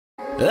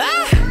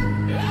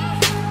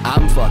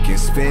I'm fucking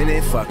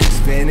spinning.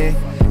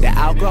 The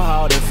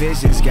alcohol, the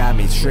visions got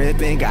me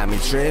tripping.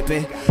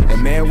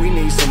 And man, we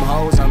need some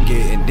hoes, I'm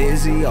getting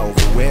dizzy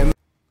over women.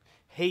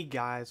 Hey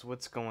guys,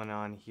 what's going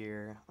on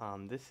here?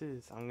 I'm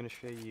gonna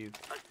show you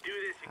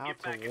how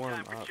to warm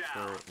up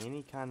for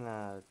any kind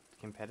of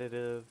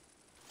competitive,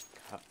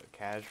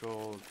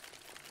 casual,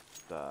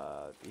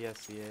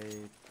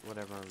 ESCA,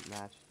 whatever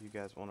match you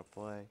guys want to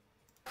play.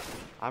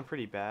 I'm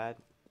pretty bad,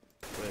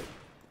 but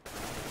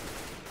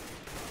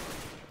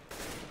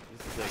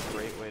this is a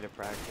great way to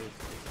practice.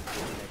 This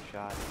is a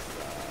shot.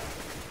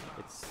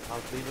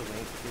 I'll leave a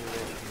link to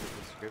it in the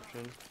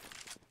description.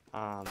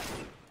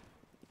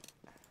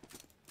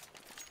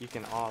 You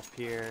can off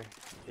here.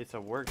 It's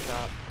a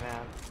workshop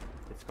map.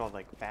 It's called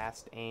like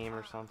Fast Aim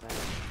or something.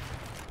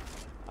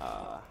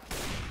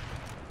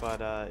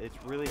 It's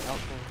really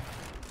helpful.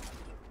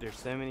 There's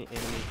so many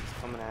enemies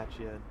coming at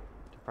you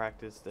to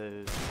practice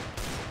those.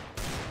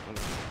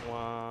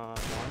 One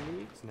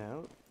leagues?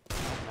 No,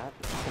 not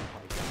this. Oh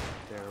my god,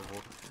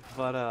 terrible.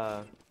 But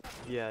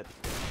yeah,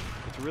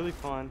 it's really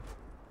fun.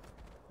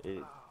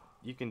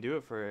 You can do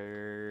it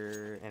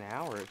for an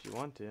hour if you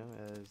want to,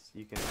 as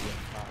you can see at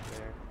the top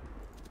there.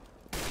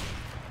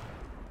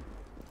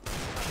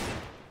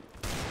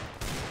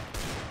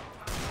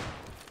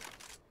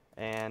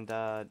 And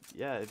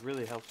yeah, it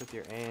really helps with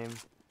your aim.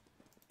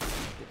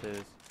 Get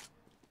those.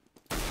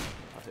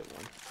 I'll hit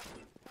one.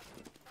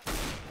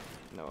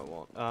 No, I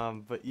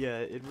won't. But yeah,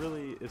 it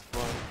really is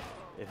fun.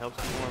 It helps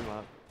you warm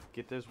up.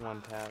 Get those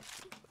one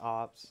taps,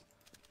 ops.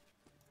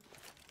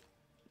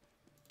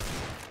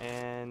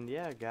 And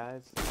yeah,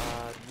 guys,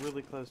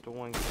 really close to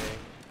 1K.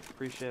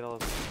 Appreciate all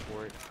the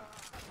support.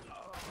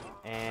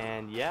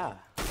 And yeah,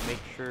 make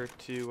sure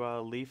to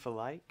leave a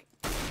like.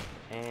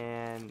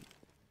 And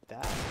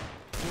that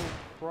will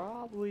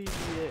probably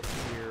be it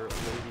here,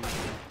 ladies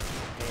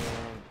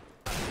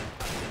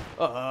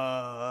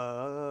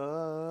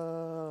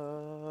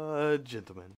and gentlemen.